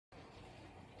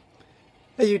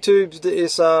Hey YouTube,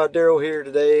 it's Daryl here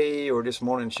today, or this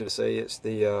morning should I say. It's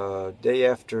the day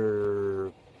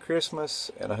after Christmas,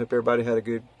 and I hope everybody had a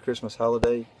good Christmas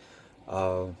holiday.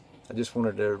 I just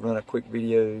wanted to run a quick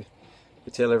video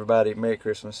to tell everybody Merry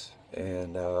Christmas,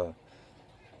 and hope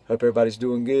everybody's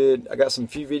doing good. I got some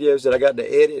few videos that I got to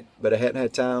edit, but I hadn't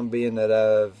had time being that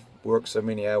I've worked so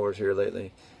many hours here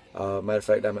lately. Matter of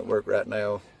fact, I'm at work right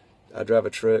now. I drive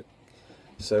a truck.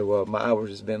 So my hours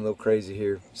has been a little crazy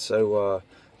here. So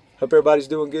hope everybody's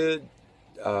doing good.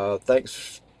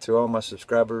 Thanks to all my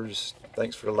subscribers.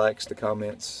 Thanks for the likes, the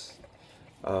comments.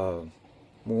 We're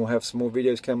going to have some more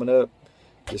videos coming up.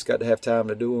 Just got to have time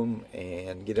to do them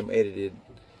and get them edited.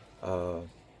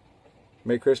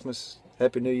 Merry Christmas,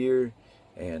 Happy New Year,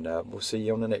 and we'll see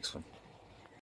you on the next one.